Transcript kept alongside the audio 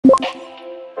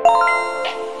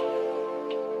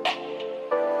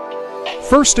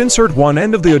First, insert one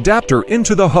end of the adapter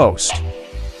into the host.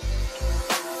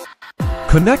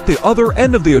 Connect the other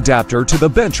end of the adapter to the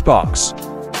bench box.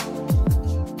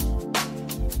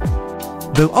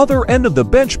 The other end of the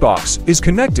bench box is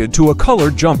connected to a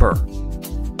colored jumper.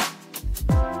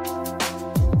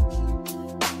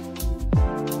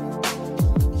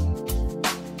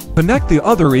 Connect the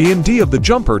other E and D of the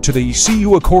jumper to the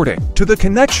ECU according to the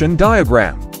connection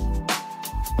diagram.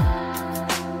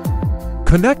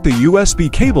 Connect the USB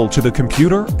cable to the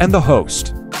computer and the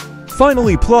host.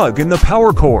 Finally, plug in the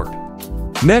power cord.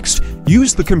 Next,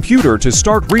 use the computer to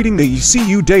start reading the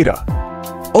ECU data.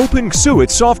 Open XUIT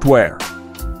software.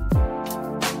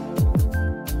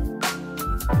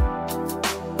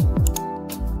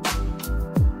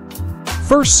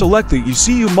 First, select the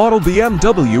ECU model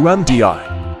BMW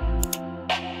MD1.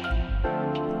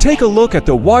 Take a look at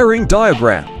the wiring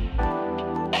diagram.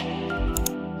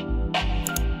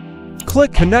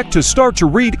 Click Connect to start to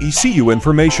read ECU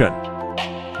information.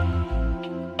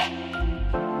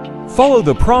 Follow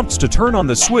the prompts to turn on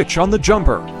the switch on the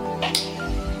jumper.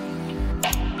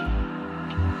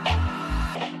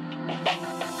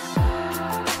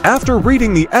 After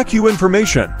reading the ECU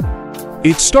information,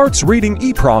 it starts reading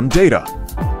EEPROM data.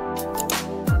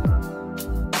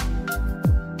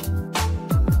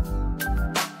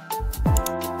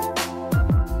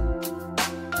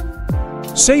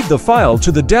 Save the file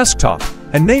to the desktop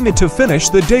and name it to finish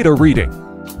the data reading.